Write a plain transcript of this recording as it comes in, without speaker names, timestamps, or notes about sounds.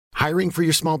Hiring for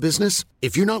your small business?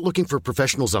 If you're not looking for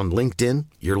professionals on LinkedIn,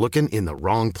 you're looking in the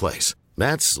wrong place.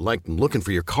 That's like looking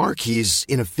for your car keys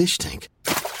in a fish tank.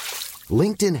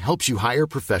 LinkedIn helps you hire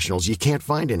professionals you can't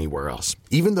find anywhere else,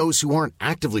 even those who aren't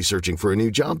actively searching for a new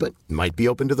job but might be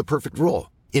open to the perfect role.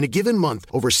 In a given month,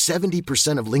 over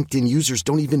 70% of LinkedIn users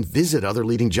don't even visit other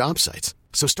leading job sites.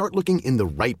 So start looking in the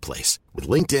right place. With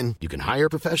LinkedIn, you can hire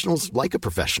professionals like a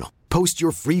professional. Post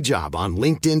your free job on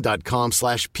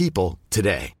linkedin.com/people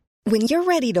today. When you're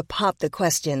ready to pop the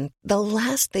question, the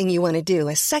last thing you want to do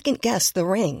is second-guess the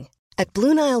ring. At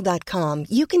BlueNile.com,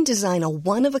 you can design a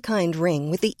one-of-a-kind ring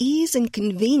with the ease and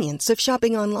convenience of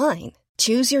shopping online.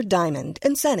 Choose your diamond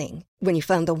and setting. When you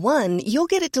find the one, you'll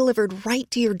get it delivered right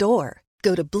to your door.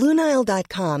 Go to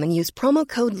BlueNile.com and use promo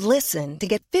code LISTEN to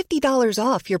get $50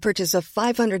 off your purchase of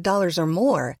 $500 or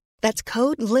more. That's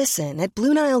code LISTEN at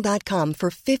BlueNile.com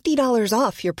for $50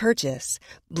 off your purchase.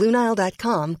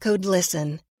 BlueNile.com, code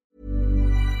LISTEN.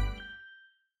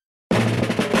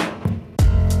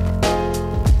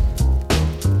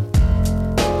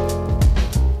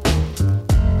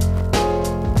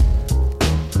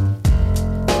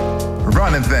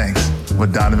 Running Things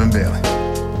with Donovan Bailey.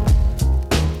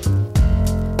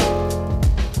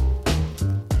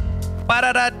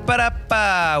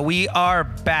 Ba-da-da-ba-da-ba. We are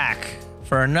back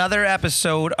for another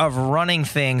episode of Running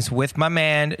Things with my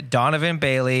man, Donovan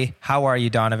Bailey. How are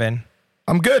you, Donovan?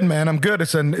 I'm good, man. I'm good.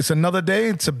 It's another day.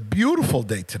 It's a beautiful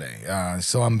day today.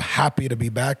 So I'm happy to be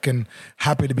back and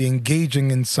happy to be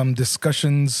engaging in some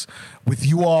discussions with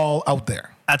you all out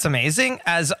there. That's amazing.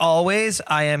 As always,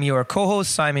 I am your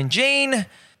co-host, Simon Jane.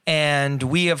 And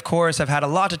we, of course, have had a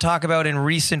lot to talk about in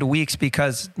recent weeks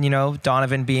because, you know,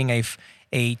 Donovan being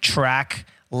a track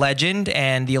legend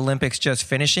and the Olympics just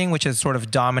finishing, which has sort of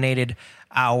dominated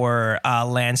our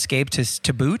landscape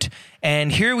to boot.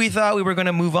 And here we thought we were going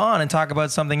to move on and talk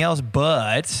about something else,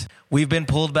 but we've been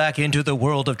pulled back into the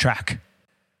world of track.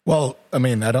 Well, I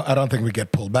mean, I don't think we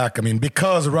get pulled back. I mean,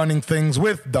 because Running Things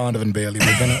with Donovan Bailey,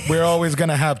 we're always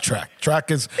gonna have track.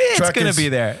 Track is gonna be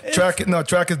there. Track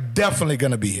is definitely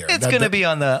gonna be here. It's gonna be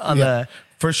on the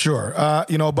for sure.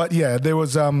 But yeah, there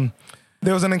was an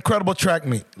incredible track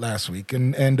meet last week,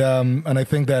 and I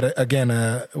think that again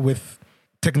with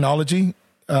technology,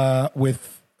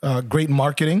 with great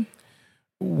marketing,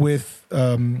 with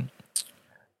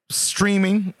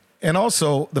streaming. And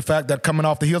also the fact that coming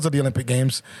off the heels of the Olympic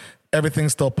Games,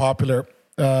 everything's still popular.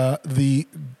 The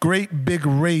great big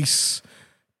race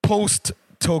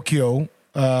post-Tokyo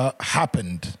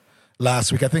happened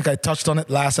last week. I think I touched on it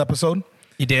last episode.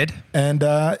 You did? And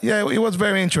it was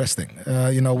very interesting.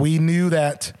 We knew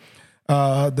that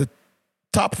the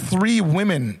top 3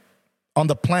 women on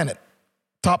the planet,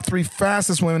 top 3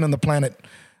 fastest women on the planet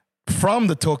from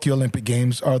the Tokyo Olympic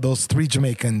Games are those 3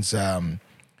 Jamaicans.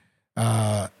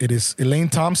 It is Elaine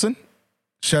Thompson,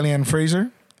 Shelly-Ann Fraser,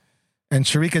 and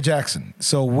Shericka Jackson.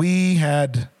 So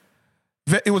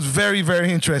it was very,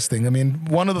 very interesting. I mean,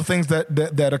 one of the things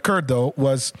that occurred, though,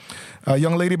 was a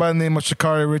young lady by the name of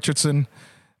Sha'Carri Richardson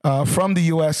from the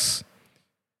U.S.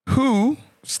 who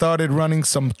started running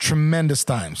some tremendous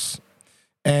times.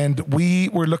 And we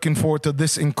were looking forward to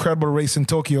this incredible race in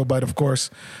Tokyo. But, of course,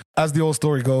 as the old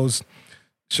story goes,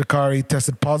 Sha'Carri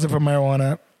tested positive for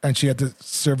marijuana, and she had to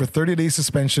serve a 30-day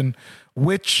suspension,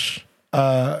 which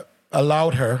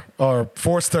allowed her or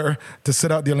forced her to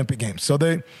sit out the Olympic Games. So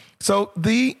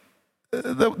the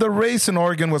race in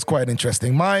Oregon was quite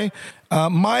interesting. My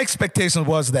expectation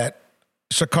was that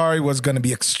Sha'Carri was going to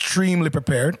be extremely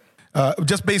prepared,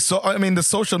 just based on the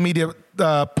social media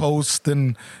posts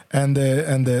and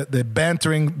the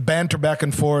banter back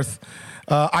and forth.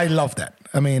 I love that.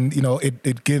 I mean,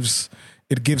 it gives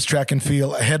track and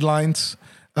field headlines.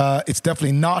 It's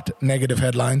definitely not negative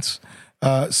headlines.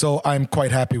 So I'm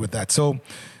quite happy with that. So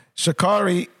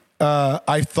Sha'Carri,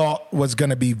 I thought was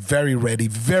going to be very ready,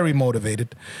 very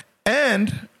motivated.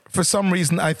 And for some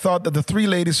reason, I thought that the 3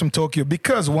 ladies from Tokyo,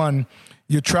 because one,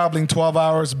 you're traveling 12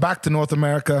 hours back to North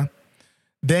America,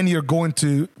 then you're going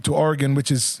to Oregon,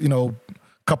 which is, a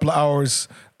couple of hours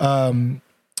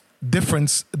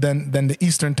difference than the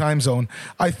Eastern time zone.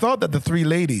 I thought that the 3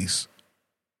 ladies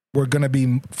were going to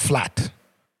be flat.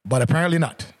 But apparently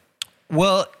not.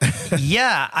 Well,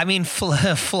 yeah, I mean,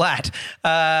 flat.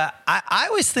 I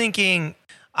was thinking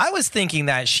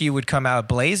that she would come out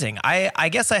blazing. I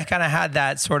guess I kind of had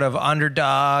that sort of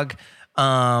underdog.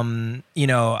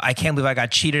 I can't believe I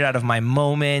got cheated out of my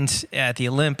moment at the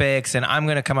Olympics, and I'm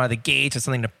going to come out of the gates with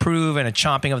something to prove and a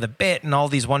chomping of the bit and all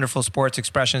these wonderful sports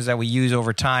expressions that we use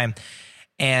over time.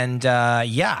 And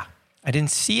I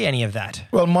didn't see any of that.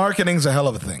 Well, marketing is a hell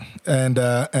of a thing,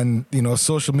 and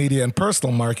social media and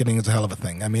personal marketing is a hell of a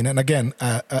thing. I mean, and again,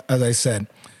 as I said,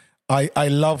 I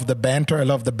love the banter. I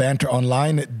love the banter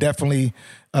online. It definitely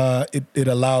it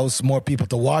allows more people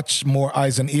to watch, more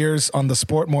eyes and ears on the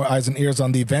sport, more eyes and ears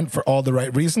on the event for all the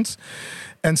right reasons.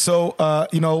 And so,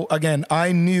 again,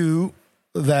 I knew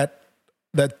that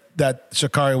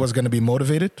Sha'Carri was going to be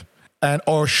motivated,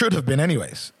 or should have been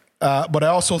anyways. But I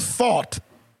also thought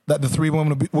that the three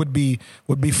women would be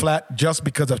flat just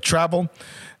because of travel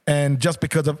and just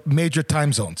because of major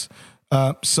time zones.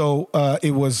 So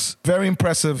it was very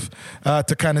impressive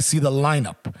to kind of see the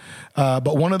lineup.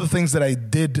 But one of the things that I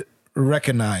did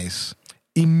recognize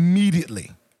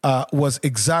immediately was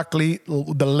exactly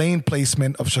the lane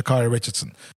placement of Sha'Carri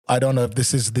Richardson. I don't know if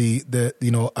this is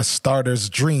a starter's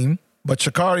dream, but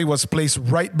Sha'Carri was placed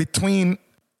right between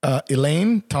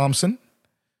Elaine Thompson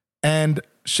and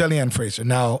Shelly-Ann Fraser.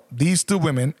 Now, these two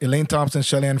women, Elaine Thompson and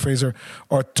Shelly-Ann Fraser,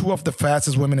 are two of the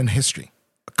fastest women in history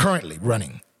currently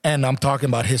running. And I'm talking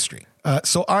about history.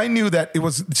 So I knew that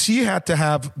she had to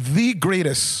have the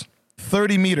greatest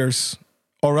 30 meters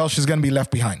or else she's going to be left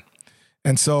behind.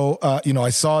 And so, I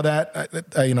saw that,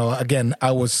 again,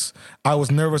 I was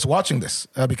nervous watching this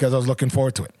because I was looking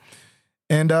forward to it.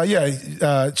 And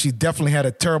she definitely had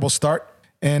a terrible start.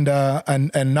 And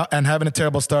having a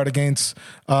terrible start against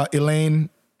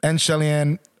Elaine and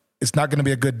Shelly-Ann, it's not going to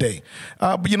be a good day.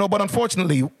 But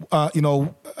unfortunately, I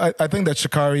think that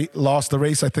Sha'Carri lost the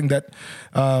race. I think that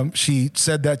she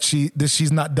said that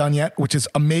she's not done yet, which is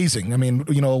amazing. I mean,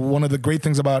 one of the great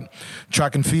things about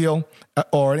track and field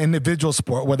or an individual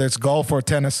sport, whether it's golf or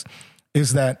tennis,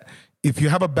 is that if you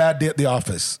have a bad day at the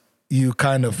office, you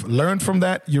kind of learn from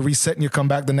that, you reset and you come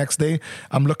back the next day.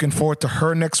 I'm looking forward to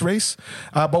her next race.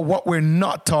 But what we're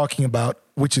not talking about,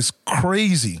 which is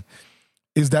crazy,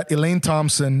 is that Elaine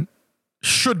Thompson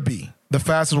should be the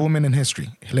fastest woman in history.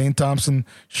 Elaine Thompson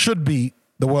should be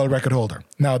the world record holder.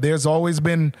 Now, there's always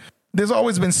been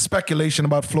speculation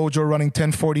about FloJo running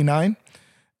 10:49.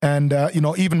 And,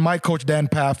 even my coach, Dan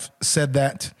Paff, said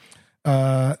that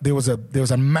there was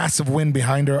a massive win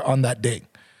behind her on that day.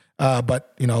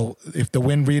 But, if the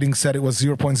wind reading said it was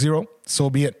 0.0, so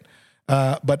be it.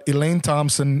 But Elaine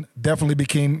Thompson definitely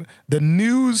became the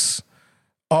news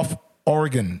of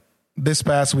Oregon this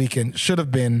past weekend. Should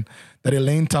have been that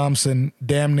Elaine Thompson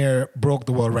damn near broke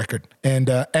the world record. And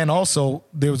also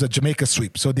there was a Jamaica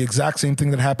sweep. So the exact same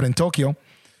thing that happened in Tokyo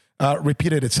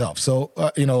repeated itself. So,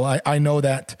 I know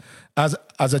that as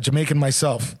a Jamaican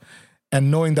myself, and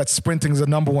knowing that sprinting is the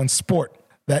number one sport,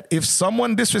 that if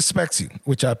someone disrespects you,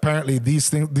 which apparently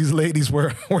these ladies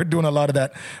were doing a lot of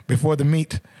that before the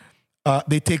meet,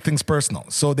 they take things personal.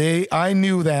 So I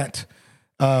knew that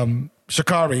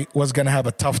Sha'Carri was going to have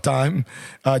a tough time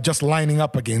just lining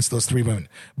up against those three women.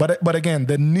 But again,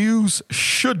 the news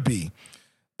should be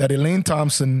that Elaine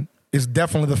Thompson is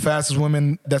definitely the fastest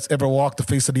woman that's ever walked the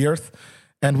face of the earth.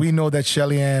 And we know that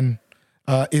Shelly-Ann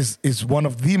is one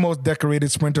of the most decorated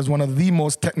sprinters, one of the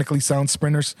most technically sound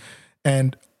sprinters.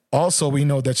 And also we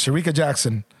know that Shericka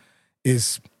Jackson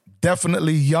is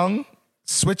definitely young,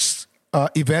 switched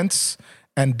events,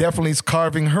 and definitely is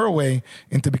carving her way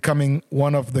into becoming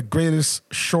one of the greatest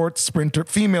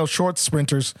female short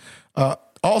sprinters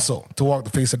also to walk the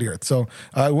face of the earth. So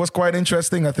it was quite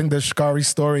interesting. I think the Sha'Carri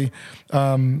story,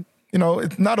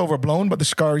 it's not overblown, but the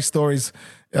Sha'Carri stories,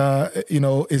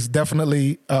 is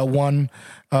definitely one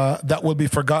that will be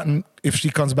forgotten if she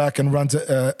comes back and runs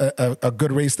a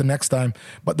good race the next time.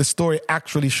 But the story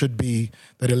actually should be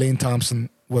that Elaine Thompson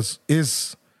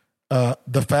is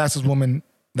the fastest woman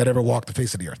that ever walked the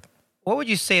face of the earth. What would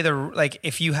you say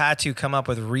if you had to come up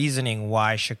with reasoning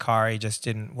why Sha'Carri just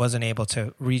wasn't able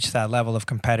to reach that level of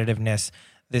competitiveness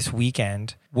this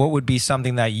weekend? What would be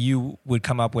something that you would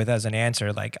come up with as an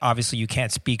answer? Like, obviously you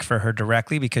can't speak for her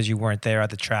directly because you weren't there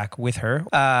at the track with her.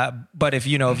 But if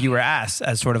you were asked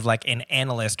as sort of like an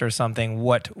analyst or something,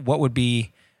 what would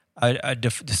be a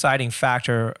deciding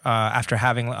factor after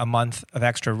having a month of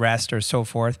extra rest or so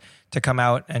forth to come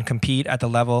out and compete at that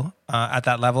level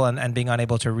and being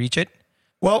unable to reach it?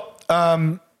 Well,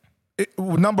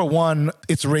 number one,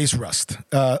 it's race rust.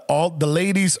 All the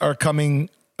ladies are coming.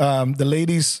 The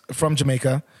ladies from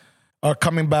Jamaica are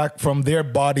coming back from their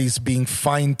bodies being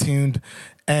fine-tuned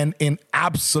and in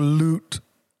absolute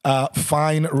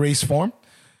fine race form.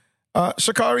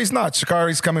 Sha'Carri's not.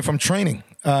 Sha'Carri's coming from training.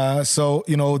 So,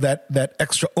 that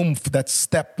extra oomph, that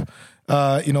step,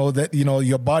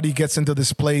 your body gets into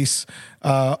this place,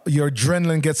 your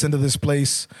adrenaline gets into this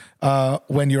place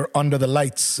when you're under the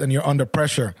lights and you're under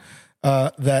pressure,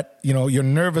 your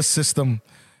nervous system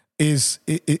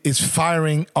is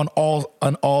firing on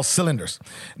all cylinders.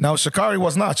 Now, Sha'Carri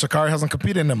was not. Sha'Carri hasn't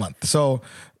competed in a month. So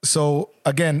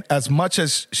again, as much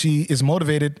as she is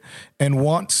motivated and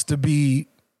wants to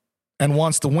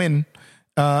win,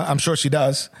 I'm sure she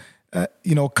does.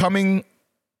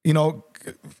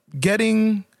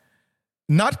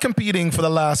 Not competing for the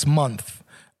last month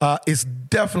is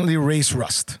definitely race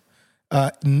rust.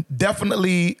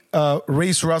 Definitely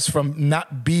race rust from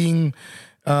not being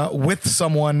with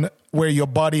someone where your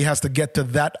body has to get to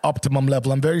that optimum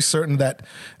level. I'm very certain that,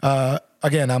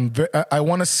 again, I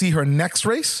want to see her next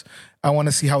race. I want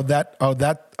to see how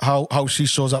she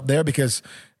shows up there, because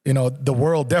the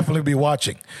world definitely be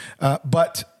watching.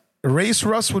 But race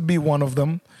rust would be one of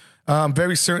them. I'm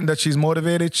very certain that she's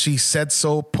motivated. She said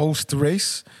so post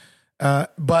race.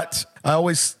 But I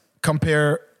always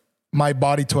compare my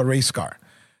body to a race car.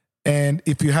 And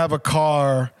if you have a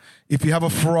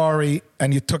Ferrari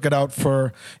and you take it out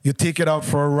for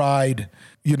a ride,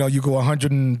 you go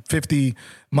 150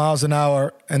 miles an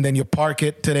hour, and then you park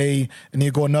it today and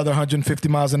you go another 150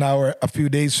 miles an hour a few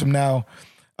days from now,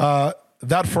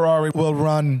 that Ferrari will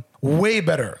run way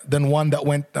better than one that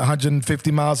went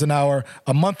 150 miles an hour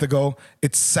a month ago.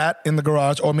 It sat in the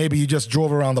garage, or maybe you just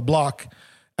drove around the block,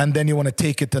 and then you want to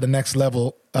take it to the next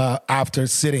level after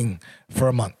sitting for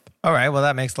a month. All right. Well,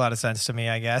 that makes a lot of sense to me,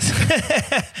 I guess.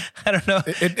 I don't know.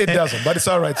 It doesn't, but it's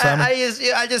all right, Simon.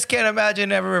 I just can't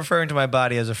imagine ever referring to my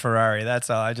body as a Ferrari. That's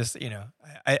all. I just,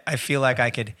 I feel like I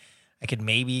could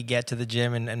maybe get to the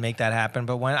gym and make that happen.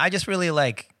 But when I just really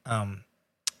like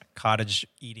cottage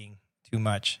eating too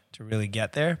much to really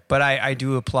get there. But I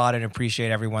do applaud and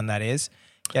appreciate everyone that is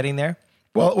getting there.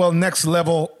 Well, next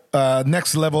level. I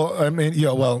mean,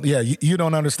 you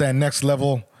don't understand next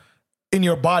level in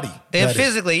your body.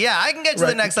 Physically, yeah. I can get to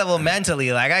the next level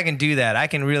mentally. Like, I can do that. I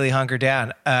can really hunker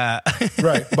down.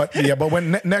 Right. But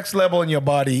when next level in your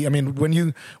body, I mean, when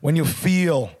you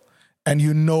feel and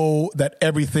you know that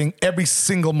every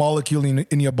single molecule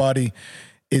in your body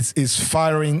is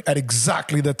firing at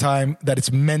exactly the time that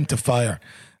it's meant to fire.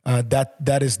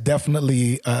 That is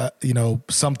definitely,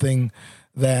 something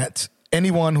that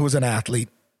anyone who's an athlete,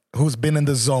 who's been in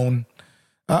the zone,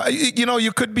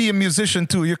 you could be a musician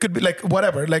too. You could be like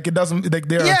whatever. Like, it doesn't like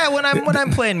there. Yeah, when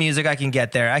I'm playing music, I can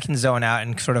get there. I can zone out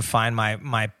and sort of find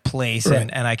my place, right.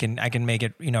 and I can make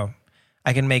it.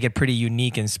 I can make it pretty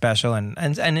unique and special, and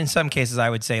in some cases, I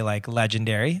would say like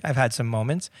legendary. I've had some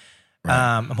moments. Right.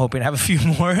 I'm hoping to have a few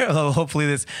more. Hopefully,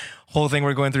 this whole thing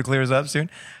we're going through clears up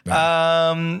soon.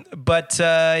 Right. But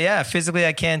physically,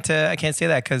 I can't say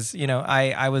that because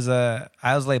I was a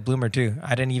late bloomer too.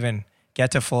 I didn't even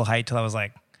get to full height till I was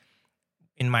like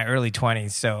in my early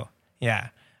 20s. So yeah,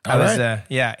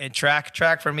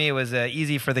 track for me, it was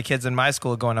easy for the kids in my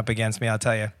school going up against me. I'll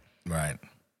tell you. Right.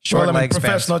 Short legs.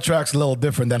 Professional track's a little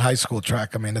different than high school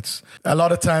track. I mean, it's a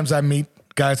lot of times I meet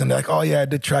guys and they're like, "Oh yeah, I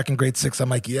did track in grade 6." I'm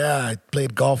like, "Yeah, I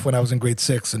played golf when I was in grade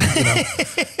 6." And when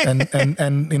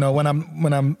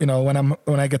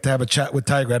I get to have a chat with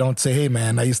Tiger, I don't say, "Hey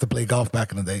man, I used to play golf back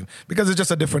in the day," because it's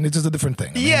just a different thing.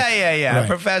 I mean, yeah. Right.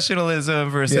 Professionalism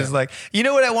versus what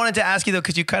I wanted to ask you though,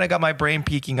 because you kind of got my brain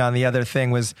peeking on the other thing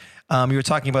was you were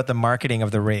talking about the marketing of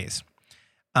the Rays.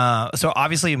 So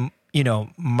obviously,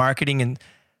 marketing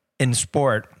in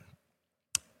sport,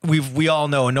 we all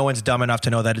know, no one's dumb enough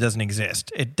to know that it doesn't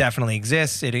exist. It definitely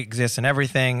exists. It exists in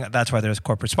everything. That's why there's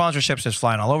corporate sponsorships just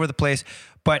flying all over the place.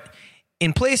 But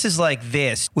in places like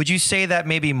this, would you say that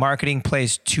maybe marketing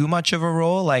plays too much of a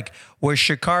role? Like, was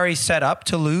Sha'Carri set up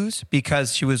to lose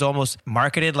because she was almost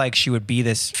marketed like she would be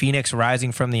this phoenix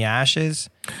rising from the ashes?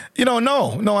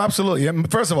 No, absolutely.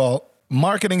 First of all,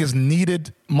 marketing is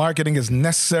needed. Marketing is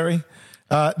necessary.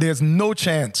 There's no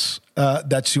chance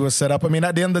that she was set up. I mean,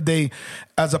 at the end of the day,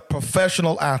 as a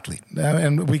professional athlete,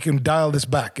 and we can dial this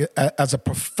back, as a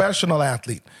professional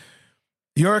athlete,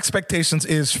 your expectations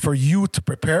is for you to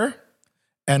prepare,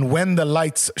 and when the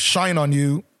lights shine on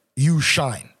you, you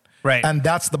shine. Right. And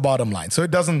that's the bottom line. So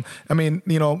it doesn't,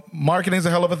 marketing is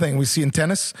a hell of a thing. We see in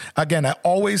tennis. Again, I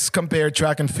always compare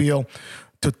track and field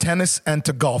to tennis and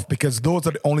to golf, because those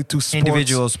are the only two sports.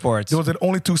 Individual sports. Those are the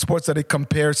only two sports that it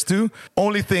compares to.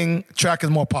 Only thing, track is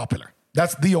more popular.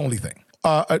 That's the only thing.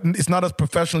 It's not as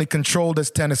professionally controlled as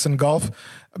tennis and golf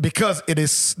because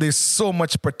there's so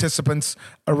much participants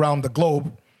around the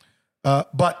globe.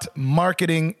 But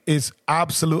marketing is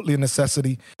absolutely a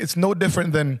necessity. It's no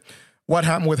different than what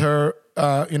happened with her,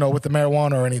 with the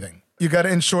marijuana or anything. You got to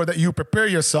ensure that you prepare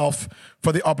yourself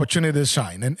for the opportunity to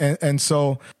shine. And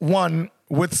so, one,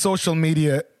 with social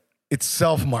media, it's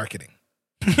self-marketing.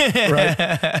 right?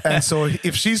 And so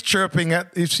if she's chirping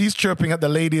at the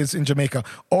ladies in Jamaica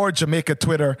or Jamaica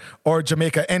Twitter or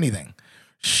Jamaica anything,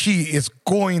 she is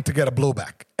going to get a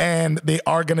blowback, and they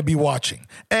are going to be watching.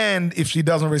 And if she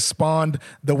doesn't respond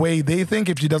the way they think,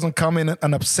 if she doesn't come in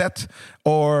and upset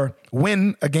or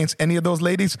win against any of those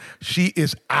ladies, she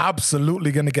is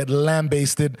absolutely going to get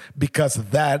lambasted, because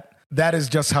that is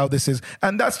just how this is.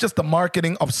 And that's just the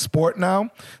marketing of sport now.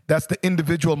 That's the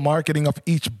individual marketing of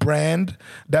each brand.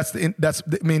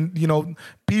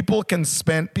 People can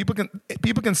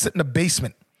sit in a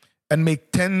basement and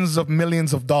make tens of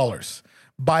millions of dollars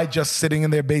by just sitting in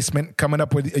their basement, coming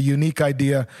up with a unique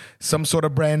idea, some sort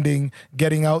of branding,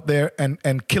 getting out there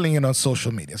and killing it on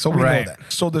social media. So we know that.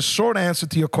 So the short answer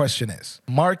to your question is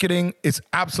marketing is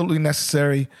absolutely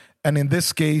necessary. And in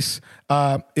this case,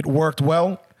 it worked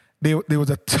well. There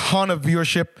was a ton of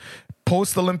viewership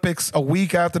post-Olympics, a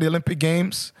week after the Olympic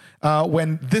Games,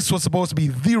 when this was supposed to be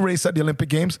the race at the Olympic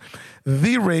Games.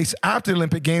 The race after the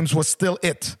Olympic Games was still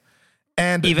it.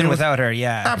 And even without her,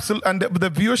 yeah. Absolutely. And the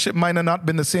viewership might have not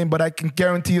been the same, but I can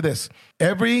guarantee you this.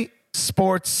 Every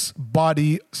sports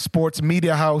body, sports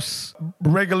media house,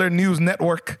 regular news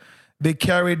network, they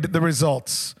carried the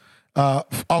results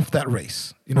of that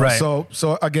race. Right. So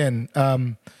again,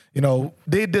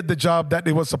 they did the job that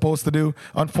they were supposed to do.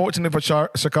 Unfortunately for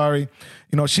Sha'Carri,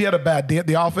 she had a bad day at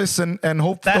the office, and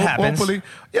hopefully,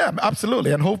 yeah,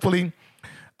 absolutely, and hopefully,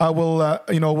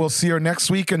 we'll see her next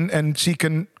week, and she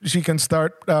can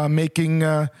start making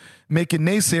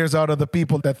naysayers out of the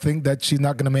people that think that she's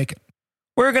not going to make it.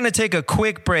 We're going to take a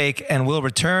quick break, and we'll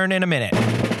return in a minute.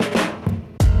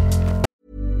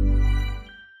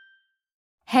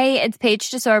 Hey, it's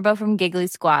Paige DeSorbo from Giggly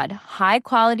Squad. High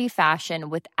quality fashion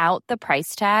without the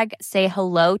price tag. Say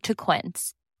hello to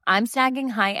Quince. I'm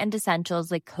snagging high-end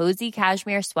essentials like cozy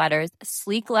cashmere sweaters,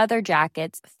 sleek leather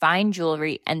jackets, fine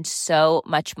jewelry, and so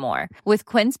much more. With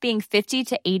Quince being 50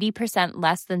 to 80%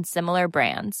 less than similar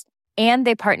brands. And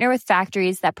they partner with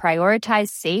factories that prioritize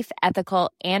safe, ethical,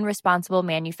 and responsible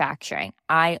manufacturing.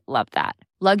 I love that.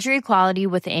 Luxury quality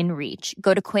within reach.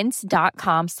 Go to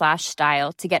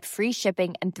quince.com/style to get free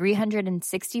shipping and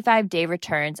 365-day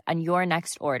returns on your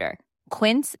next order.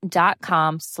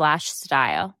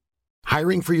 Quince.com/style.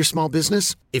 Hiring for your small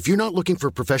business? If you're not looking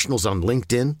for professionals on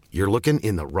LinkedIn, you're looking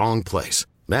in the wrong place.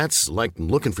 That's like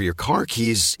looking for your car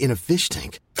keys in a fish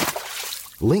tank.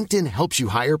 LinkedIn helps you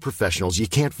hire professionals you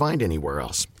can't find anywhere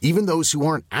else, even those who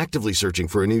aren't actively searching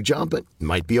for a new job but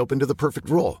might be open to the perfect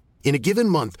role. In a given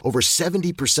month, over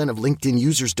 70% of LinkedIn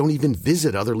users don't even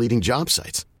visit other leading job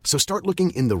sites. So start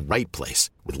looking in the right place.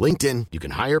 With LinkedIn, you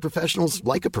can hire professionals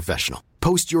like a professional.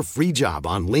 Post your free job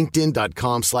on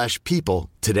linkedin.com/people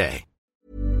today.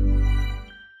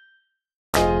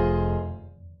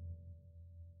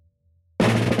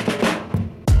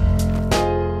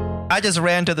 I just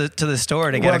ran to the store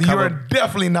to get a couple. You're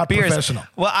definitely not beers. Professional.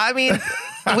 Well, I mean,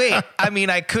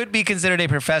 I could be considered a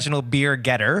professional beer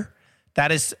getter.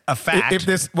 That is a fact.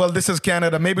 This is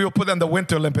Canada. Maybe we'll put it in the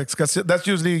Winter Olympics, because that's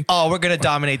usually... Oh, we're going to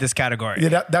dominate this category.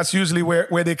 Yeah, that's usually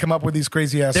where they come up with these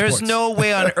crazy ass There's sports. no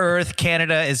way on earth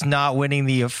Canada is not winning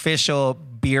the official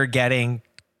beer getting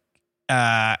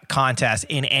contest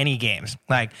in any games.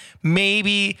 Like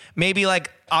maybe like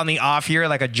on the off year,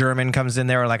 like a German comes in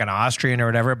there or like an Austrian or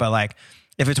whatever. But like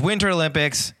if it's Winter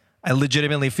Olympics, I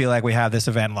legitimately feel like we have this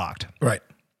event locked. Right.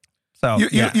 So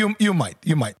you might.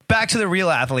 Back to the real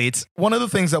athletes. One of the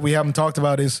things that we haven't talked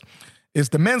about is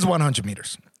the men's 100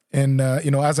 meters. And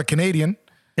as a Canadian,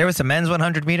 there was a men's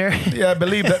 100 meter. Yeah, I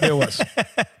believe that there was.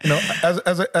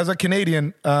 As a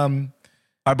Canadian,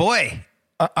 our boy.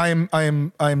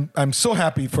 I'm so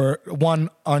happy for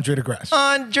Andre DeGrasse.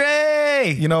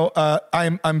 Andre.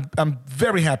 I'm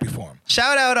very happy for him.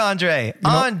 Shout out Andre.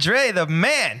 Andre, the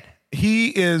man. He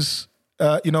is.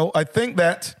 I think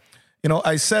that.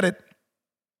 I said it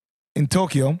in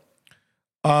Tokyo.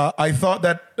 I thought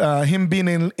that him being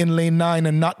in lane 9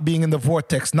 and not being in the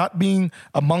vortex, not being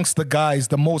amongst the guys,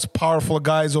 the most powerful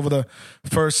guys over the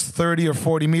first 30 or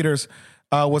 40 meters,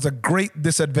 was a great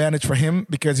disadvantage for him,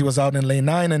 because he was out in lane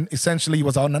 9 and essentially he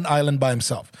was on an island by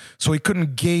himself. So he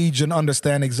couldn't gauge and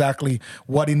understand exactly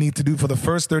what he needed to do for the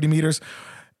first 30 meters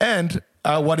and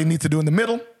what he needed to do in the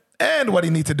middle and what he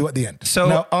needed to do at the end. So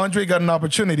now Andre got an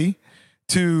opportunity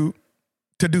to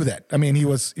do that. I mean, he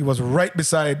was right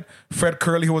beside Fred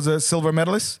Curley, who was a silver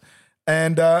medalist,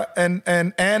 and beside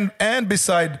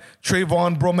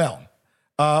Trayvon Bromell,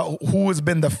 who has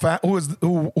been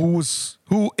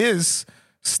who is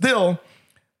still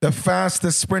the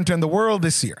fastest sprinter in the world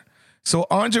this year. So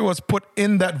Andre was put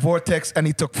in that vortex and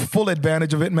he took full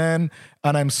advantage of it, man.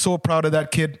 And I'm so proud of that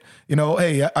kid. You know,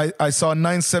 hey, I saw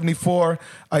 974.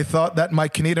 I thought that my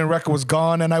Canadian record was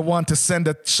gone and I want to send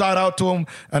a shout out to him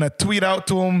and a tweet out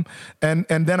to him. And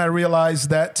then I realized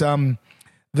that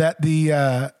that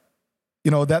the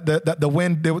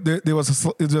wind, there was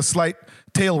a slight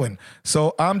tailwind.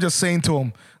 So I'm just saying to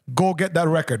him, go get that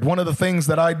record. One of the things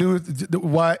that I do,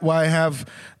 why I have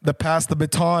the Pass the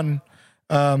Baton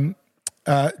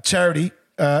charity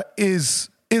is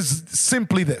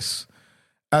simply this.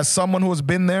 As someone who has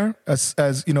been there, as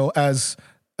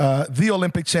the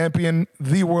Olympic champion,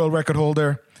 the world record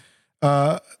holder,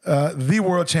 the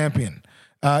world champion,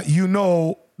 you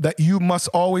know that you must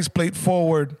always play it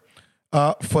forward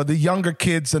for the younger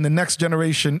kids and the next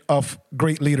generation of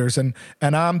great leaders. And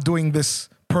I'm doing this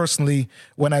personally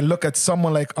when I look at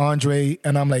someone like Andre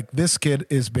and I'm like, this kid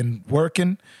has been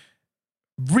working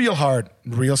real hard,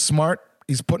 real smart.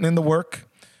 He's putting in the work.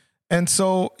 And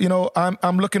so,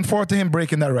 I'm looking forward to him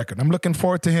breaking that record. I'm looking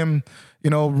forward to him,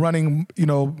 running,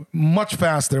 much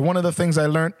faster. One of the things I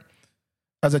learned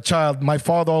as a child, my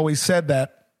father always said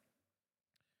that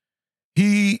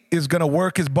he is going to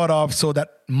work his butt off so that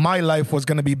my life was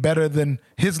going to be better than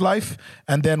his life.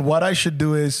 And then what I should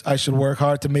do is I should work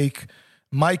hard to make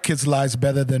my kids' lives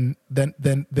better than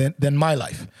my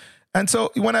life. And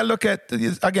so when I look at,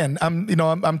 again, I'm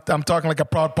talking like a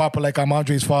proud papa, like I'm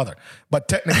Andre's father. But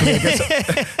technically, I guess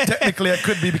technically I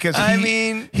could be because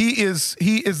he is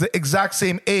the exact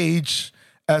same age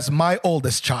as my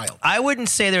oldest child. I wouldn't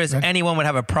say there's anyone would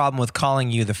have a problem with calling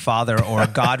you the father or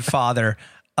godfather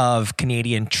of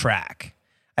Canadian track.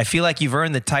 I feel like you've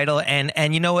earned the title,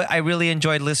 and you know what? I really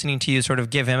enjoyed listening to you sort of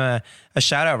give him a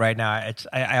shout out right now.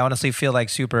 I honestly feel like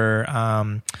super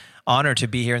honored to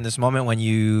be here in this moment when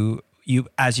you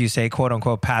as you say, quote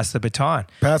unquote, pass the baton.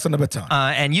 Passing the baton.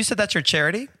 And you said that's your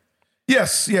charity?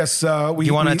 Yes. You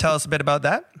want to tell us a bit about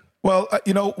that? Well,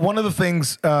 one of the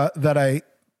things that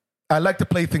I like to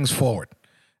play things forward.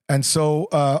 And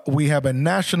so we have a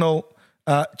national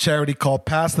charity called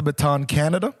Pass the Baton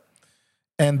Canada.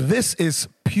 And this is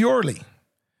purely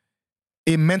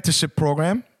a mentorship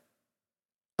program.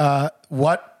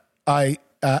 What I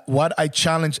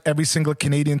challenge every single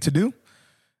Canadian to do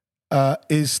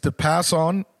is to pass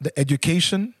on the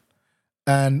education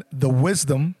and the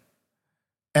wisdom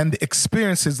and the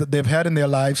experiences that they've had in their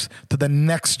lives to the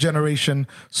next generation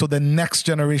so the next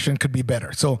generation could be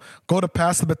better. So go to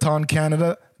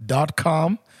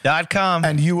passthebatoncanada.com.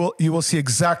 And you will see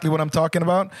exactly what I'm talking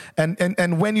about.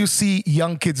 And when you see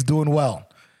young kids doing well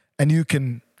and you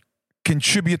can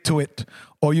contribute to it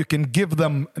or you can give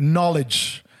them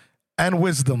knowledge and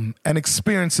wisdom and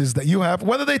experiences that you have,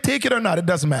 whether they take it or not, it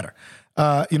doesn't matter.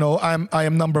 I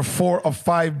am number 4 of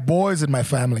 5 boys in my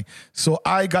family. So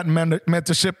I got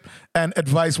mentorship and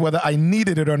advice whether I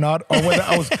needed it or not, or whether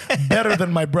I was better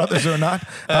than my brothers or not.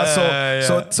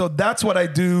 So that's what I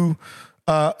do,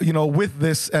 with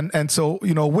this. And so,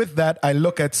 with that, I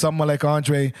look at someone like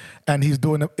Andre and he's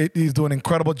doing an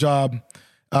incredible job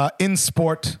in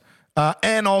sport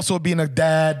and also being a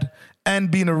dad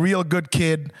and being a real good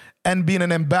kid and being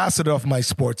an ambassador of my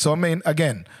sport. So, I mean,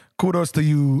 again, kudos to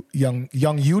you, young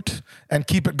youth, and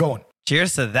keep it going.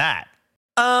 Cheers to that.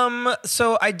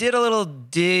 So I did a little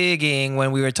digging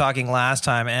when we were talking last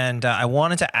time, and I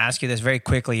wanted to ask you this very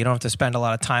quickly. You don't have to spend a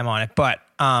lot of time on it, but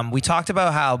we talked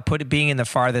about how being in the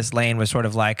farthest lane was sort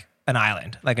of like an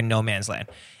island, like a no man's land.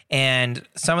 And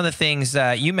some of the things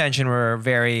that you mentioned were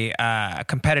very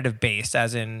competitive based,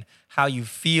 as in how you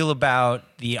feel about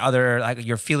the other, like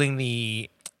you're feeling the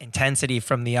intensity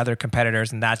from the other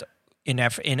competitors, and that in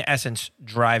essence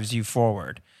drives you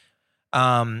forward.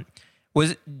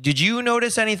 Did you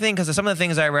notice anything? Because some of the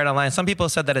things I read online, some people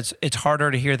said that it's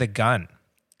harder to hear the gun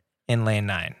in lane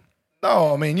 9.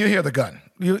 No, I mean, you hear the gun.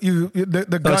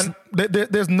 The gun.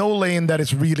 There's no lane that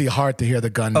it's really hard to hear the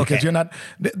gun because you're not.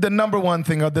 The number one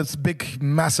thing, or this big,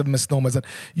 massive misnomer, is that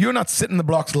you're not sitting in the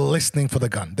blocks listening for the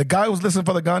gun. The guy who's listening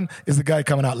for the gun is the guy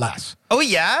coming out last. Oh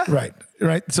yeah, right.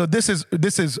 So this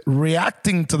is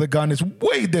reacting to the gun is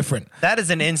way different. That is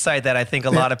an insight that I think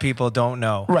a lot of people don't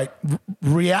know. Right,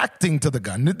 reacting to the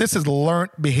gun. This is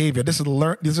learned behavior. This is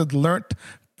learned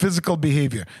physical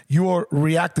behavior. You are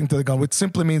reacting to the gun, which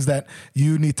simply means that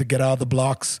you need to get out of the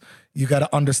blocks. You got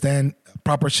to understand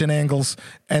proper shin angles,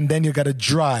 and then you got to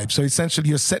drive. So essentially,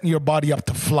 you're setting your body up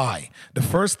to fly. The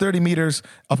first 30 meters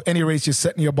of any race, you're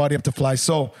setting your body up to fly.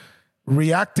 So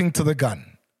reacting to the gun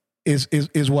is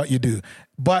what you do.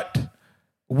 But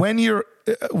when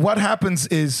what happens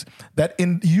is that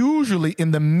usually in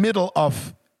the middle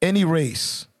of any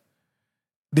race,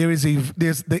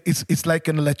 it's like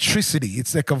an electricity.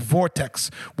 It's like a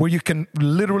vortex where you can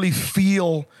literally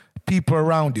feel people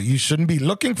around you. You shouldn't be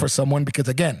looking for someone because,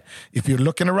 again, if you're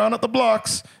looking around at the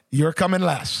blocks, you're coming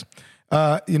last.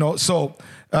 So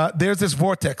there's this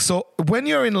vortex. So when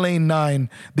you're in lane 9,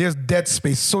 there's dead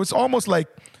space. So it's almost like,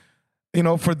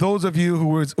 for those of you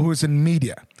who is in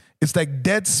media, it's like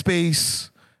dead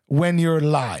space when you're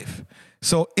live.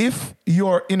 So if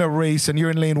you're in a race and you're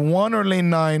in lane 1 or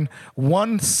lane 9,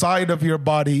 one side of your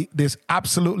body, there's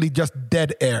absolutely just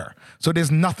dead air. So there's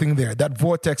nothing there. That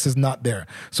vortex is not there.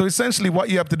 So essentially what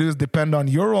you have to do is depend on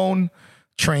your own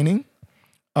training,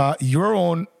 your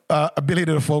own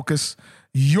ability to focus,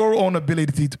 your own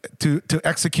ability to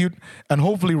execute, and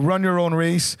hopefully run your own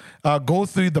race, go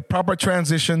through the proper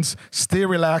transitions, stay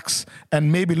relaxed,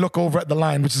 and maybe look over at the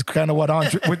line, which is kind of what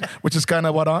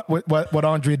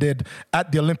Andre did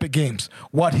at the Olympic Games.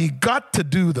 What he got to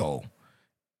do, though,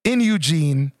 in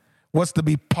Eugene was to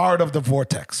be part of the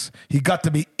vortex. He got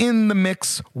to be in the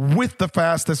mix with the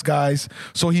fastest guys,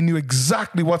 so he knew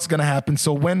exactly what's going to happen.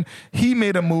 So when he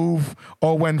made a move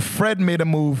or when Fred made a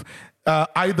move,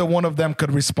 either one of them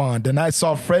could respond. And I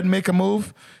saw Fred make a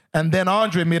move, and then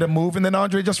Andre made a move, and then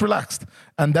Andre just relaxed.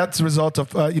 And that's the result of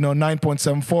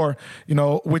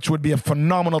 9.74, which would be a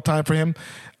phenomenal time for him.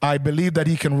 I believe that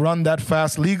he can run that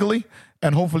fast legally,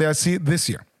 and hopefully I see it this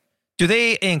year. Do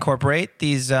they incorporate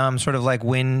these sort of like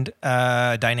wind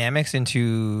dynamics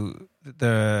into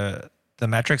the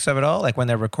metrics of it all? Like when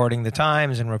they're recording the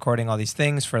times and recording all these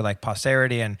things for like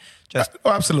posterity and just...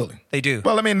 absolutely. They do.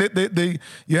 Well, I mean,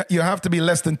 you have to be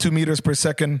less than 2 meters per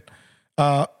second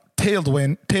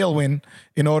tailwind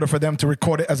in order for them to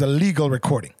record it as a legal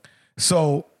recording.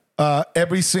 So what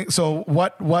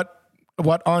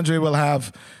Andre will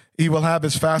have, he will have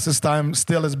his fastest time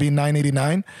still as being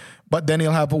 9:89, but then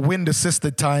he'll have wind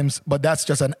assisted times, but that's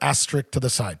just an asterisk to the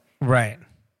side. Right.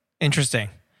 Interesting.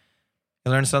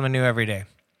 You learn something new every day.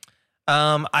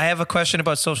 I have a question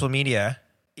about social media.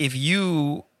 If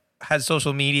you had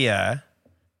social media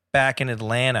back in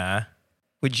Atlanta,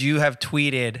 would you have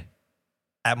tweeted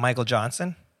at Michael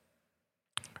Johnson?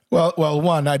 Well,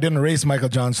 one, I didn't race Michael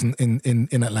Johnson in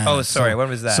Atlanta. Oh, sorry. When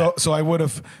was that? So I would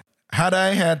have,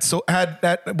 had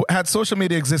social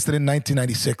media existed in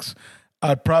 1996,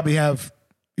 I'd probably have,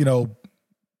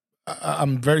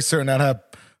 I'm very certain I'd have,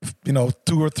 2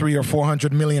 or 3 or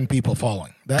 400 million people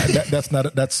following.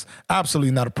 That's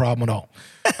absolutely not a problem at all.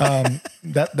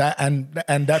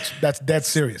 That's dead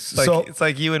serious. It's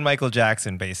like you and Michael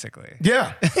Jackson, basically.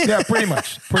 Yeah, pretty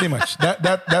much.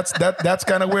 That's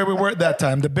kind of where we were at that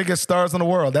time. The biggest stars in the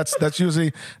world. That's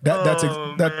usually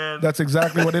that's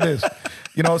exactly what it is.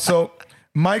 So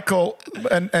Michael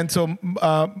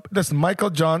listen,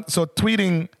 Michael John. So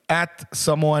tweeting at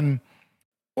someone,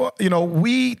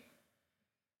 we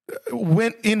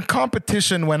went in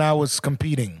competition when I was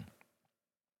competing.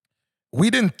 We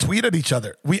didn't tweet at each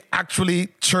other. We actually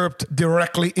chirped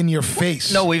directly in your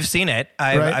face. No, we've seen it.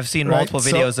 I've seen multiple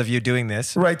videos of you doing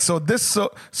this. Right. So this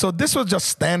was just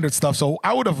standard stuff. So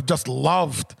I would have just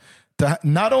loved to.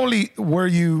 Not only were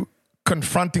you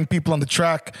confronting people on the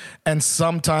track, and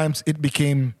sometimes it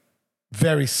became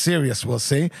very serious, we'll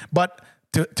say, but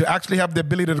to actually have the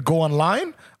ability to go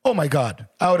online, oh my God,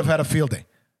 I would have had a field day.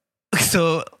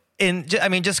 So.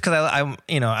 Just because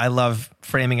I love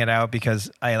framing it out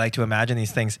because I like to imagine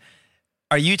these things.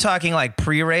 Are you talking like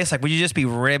pre-race? Like, would you just be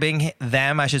ribbing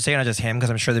them? I should say, not just him,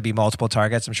 because I'm sure there'd be multiple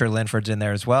targets. I'm sure Linford's in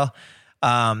there as well.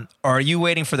 Or are you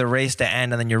waiting for the race to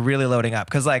end and then you're really loading up?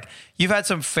 Because like you've had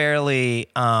some fairly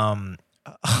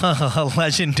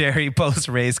legendary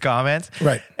post-race comments,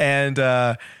 right?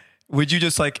 And would you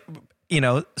just like,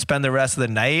 spend the rest of the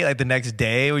night, like the next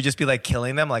day, would just be like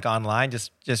killing them, like online,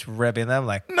 just ribbing them,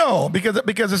 like? No, because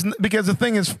the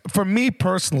thing is, for me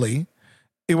personally,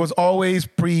 it was always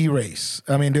pre-race.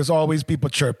 I mean, there's always people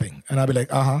chirping, and I'd be like,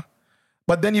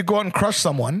 but then you go out and crush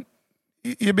someone,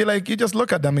 you'd be like, you just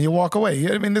look at them and you walk away.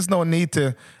 I mean, there's no need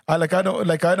to.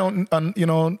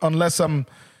 Unless I'm.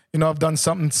 I've done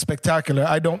something spectacular,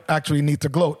 I don't actually need to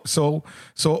gloat. So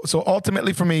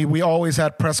ultimately for me, we always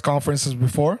had press conferences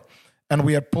before, and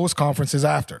we had post conferences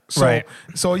after. So, right.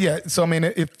 So I mean,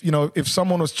 if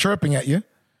someone was chirping at you,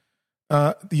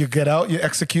 you get out, you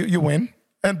execute, you win,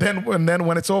 and then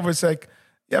when it's over, it's like,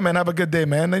 yeah, man, have a good day,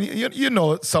 man.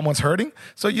 And someone's hurting,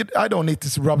 so I don't need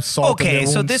to rub salt. Okay, in their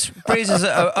wounds. so this raises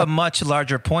a much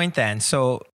larger point then.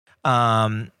 So,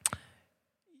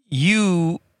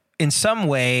 you in some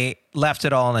way left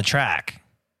it all on the track.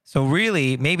 So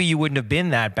really, maybe you wouldn't have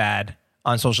been that bad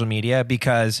on social media,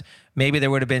 because maybe there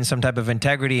would have been some type of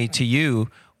integrity to you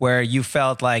where you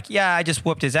felt like, yeah, I just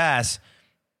whooped his ass.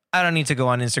 I don't need to go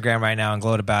on Instagram right now and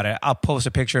gloat about it. I'll post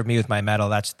a picture of me with my medal.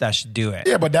 That should do it.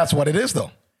 Yeah, but that's what it is,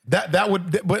 though. That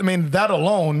would, I mean, that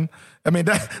alone. I mean,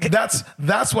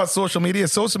 that's what social media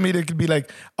is. Social media could be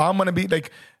like, I'm gonna be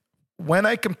like, when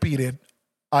I competed,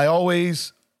 I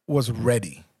always was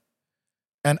ready,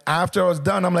 and after I was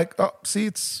done, I'm like, oh,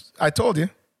 see, I told you.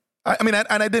 I mean, and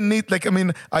I didn't need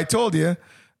I told you.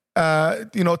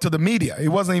 To the media, it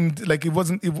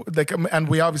wasn't even and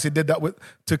we obviously did that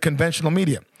to conventional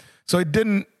media. So it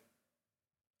didn't,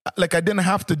 I didn't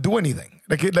have to do anything.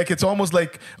 It's almost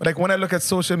like when I look at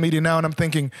social media now and I'm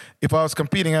thinking, if I was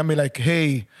competing, I'd be like,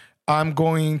 hey, I'm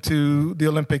going to the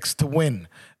Olympics to win.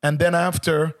 And then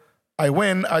after I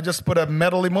win, I just put a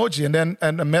medal emoji and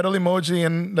a medal emoji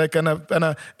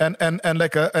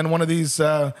and one of these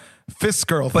fist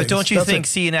girl things. But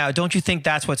don't you think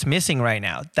that's what's missing right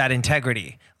now? That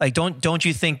integrity. Like, don't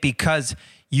you think because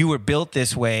you were built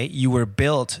this way, you were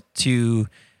built to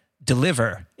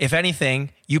deliver? If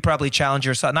anything, you probably challenge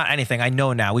yourself. Not anything. I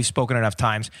know now. We've spoken enough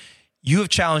times. You have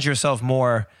challenged yourself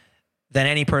more than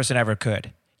any person ever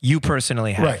could. You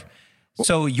personally have. Right.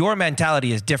 So your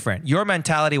mentality is different. Your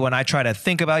mentality, when I try to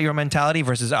think about your mentality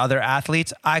versus other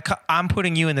athletes, I'm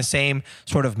putting you in the same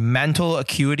sort of mental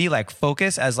acuity, like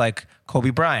focus, as like Kobe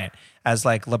Bryant, as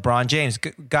like LeBron James,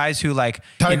 guys who like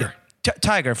Tiger.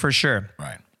 Tiger for sure.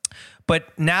 Right.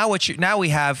 But now we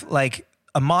have like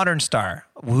a modern star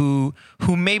who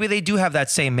maybe they do have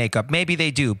that same makeup, maybe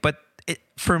they do. But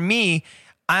for me,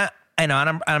 I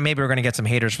know, and maybe we're going to get some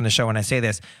haters from the show when I say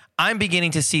this. I'm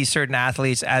beginning to see certain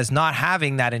athletes as not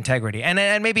having that integrity.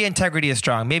 And maybe integrity is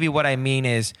strong. Maybe what I mean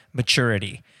is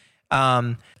maturity.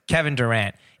 Kevin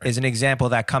Durant is an example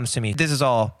that comes to me. This is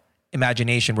all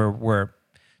imagination. We're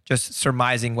just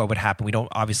surmising what would happen. We don't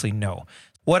obviously know.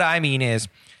 What I mean is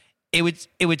it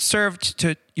would serve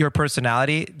to your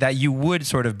personality that you would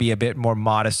sort of be a bit more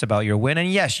modest about your win. And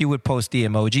yes, you would post the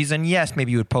emojis. And yes,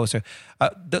 maybe you would post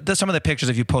some of the pictures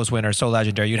of you post win are so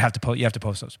legendary. You have to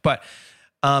post those. But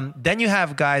then you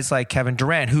have guys like Kevin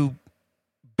Durant, who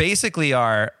basically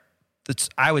are,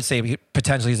 I would say,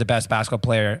 potentially he's the best basketball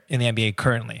player in the NBA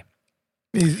currently.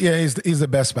 He's the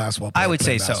best basketball player. I would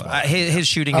say so. His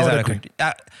shooting is out of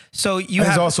control. So you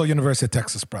he's also University of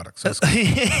Texas product. So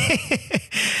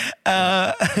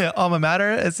alma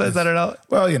mater, it says, I don't know.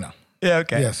 Well, you know. Yeah,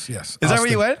 okay. Yes. Is that where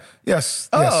you went? Yes.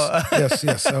 Oh.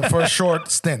 Yes. For a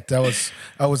short stint. I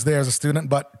was there as a student,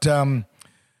 but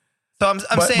I'm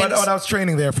saying, but I was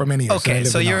training there for many years. Okay,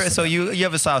 so you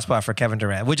have a soft spot for Kevin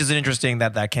Durant, which is interesting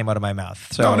that came out of my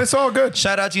mouth. So no, it's all good.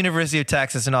 Shout out to University of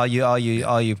Texas and all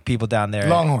you people down there.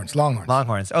 Longhorns.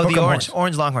 Oh, Hook the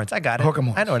orange Longhorns. I got it. Hook 'em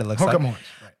horns. I know what it looks Hook like. 'em horns.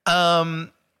 Right.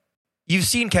 You've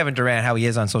seen Kevin Durant, how he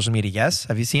is on social media. Yes,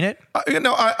 have you seen it?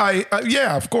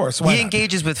 Yeah, of course. Why he not?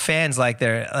 engages with fans like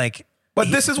they're like. But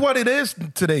this is what it is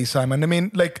today, Simon. I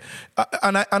mean, like,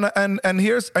 and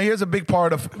here's a big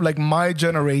part of like my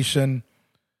generation.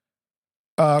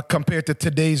 Compared to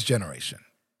today's generation.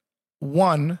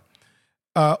 One,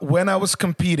 when I was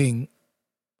competing,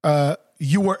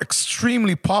 you were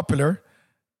extremely popular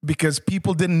because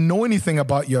people didn't know anything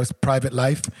about your private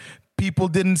life. People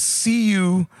didn't see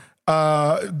you,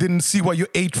 didn't see what you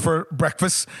ate for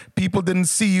breakfast. People didn't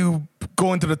see you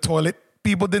going to the toilet.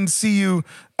 People didn't see you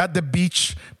at the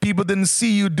beach. People didn't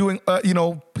see you doing,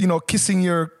 kissing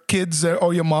your kids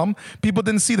or your mom. People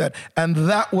didn't see that, and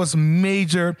that was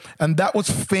major. And that was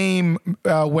fame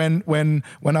when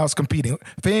I was competing.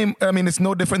 Fame. I mean, it's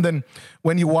no different than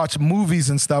when you watch movies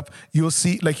and stuff. You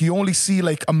only see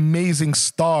like amazing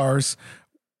stars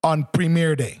on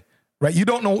premiere day, right? You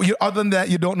don't know. Other than that,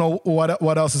 you don't know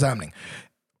what else is happening.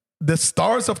 The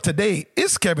stars of today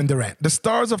is Kevin Durant. The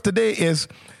stars of today is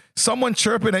someone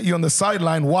chirping at you on the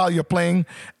sideline while you're playing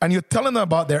and you're telling them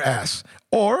about their ass,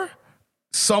 or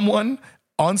someone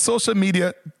on social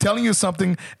media telling you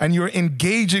something and you're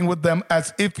engaging with them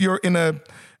as if you're in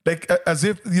as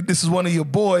if this is one of your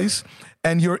boys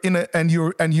and you're in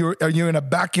a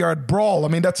backyard brawl. I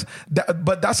mean,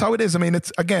 but that's how it is. I mean,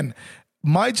 it's, again,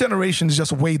 my generation is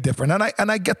just way different, and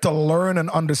I get to learn and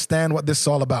understand what this is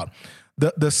all about.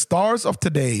 The stars of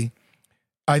today,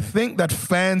 I think that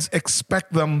fans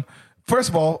expect them. First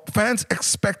of all, fans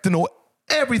expect to know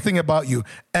everything about you,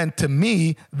 and to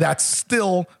me, that's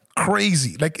still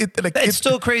crazy. It's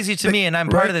still crazy to me, and I'm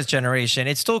part of this generation.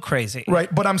 It's still crazy,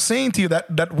 right? But I'm saying to you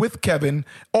that with Kevin,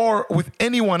 or with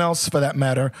anyone else for that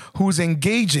matter, who's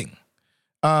engaging,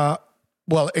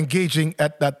 engaging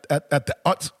at the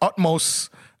utmost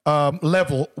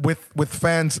level with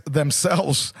fans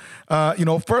themselves.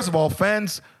 First of all,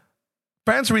 fans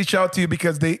reach out to you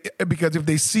because if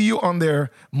they see you on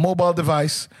their mobile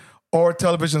device or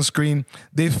television screen,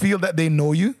 they feel that they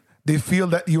know you. They feel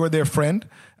that you are their friend.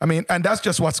 I mean, and that's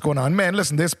just what's going on. Man,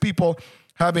 listen, there's people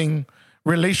having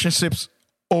relationships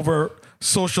over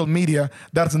social media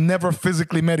that's never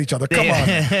physically met each other. Come on.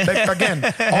 Like,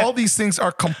 again, all these things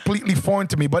are completely foreign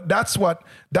to me, but that's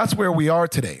where we are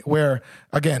today, where,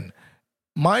 again,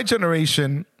 my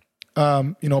generation,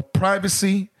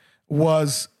 privacy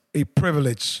was a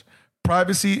privilege.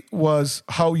 Privacy was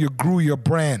how you grew your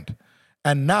brand.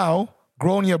 And now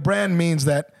growing your brand means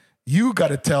that you got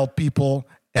to tell people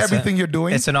everything you're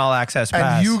doing. It's an all access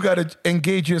pass. And you got to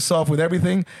engage yourself with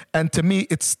everything. And to me,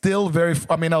 it's still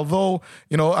although,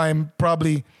 I'm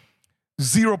probably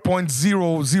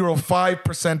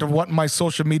 0.005% of what my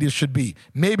social media should be.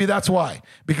 Maybe that's why,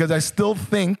 because I still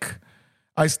think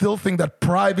that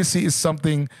privacy is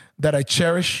something that I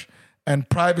cherish, and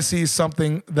privacy is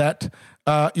something that,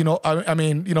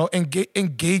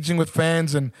 engaging with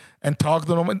fans and talking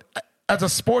to them. And as a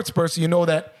sports person, you know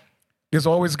that there's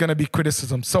always going to be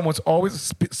criticism. Someone's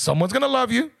going to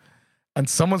love you, and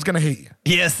someone's going to hate you.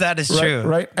 Yes, that is true.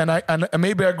 Right. And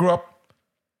maybe I grew up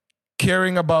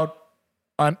caring about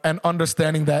and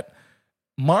understanding that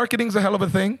marketing's a hell of a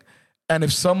thing. And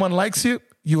if someone likes you,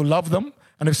 you love them.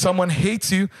 And if someone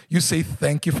hates you, you say,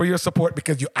 thank you for your support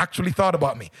because you actually thought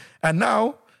about me. And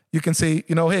now you can say,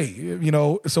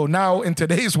 so now in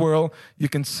today's world, you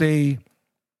can say,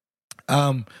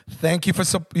 thank you for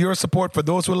your support for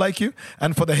those who like you.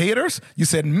 And for the haters, you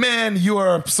said, man, you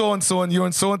are so-and-so and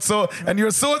you're so-and-so and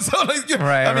you're so-and-so.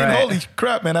 Holy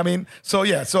crap, man. I mean, so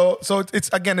yeah, so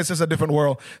it's just a different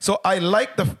world. So I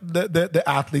like the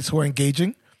athletes who are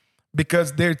engaging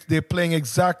because they're playing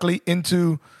exactly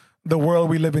into the world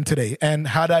we live in today. And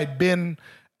had I been,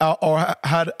 I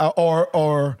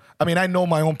know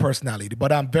my own personality,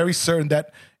 but I'm very certain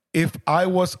that if I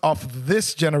was of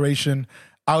this generation,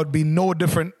 I would be no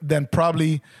different than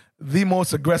probably the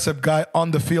most aggressive guy on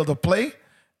the field of play,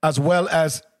 as well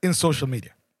as in social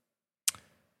media.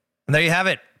 And there you have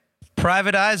it.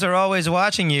 Private eyes are always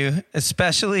watching you,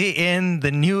 especially in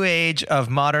the new age of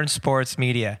modern sports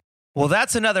media. Well,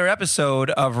 that's another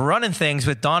episode of Running Things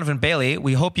with Donovan Bailey.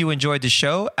 We hope you enjoyed the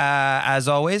show. As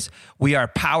always, we are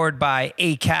powered by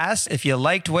Acast. If you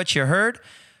liked what you heard,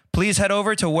 please head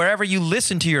over to wherever you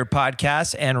listen to your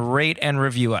podcasts and rate and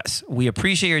review us. We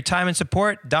appreciate your time and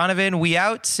support. Donovan, we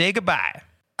out. Say goodbye.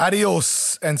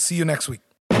 Adios, and see you next week.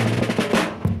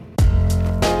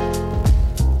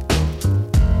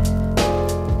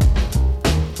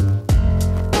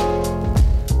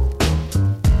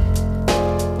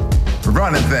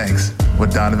 Running Things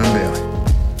with Donovan Bailey.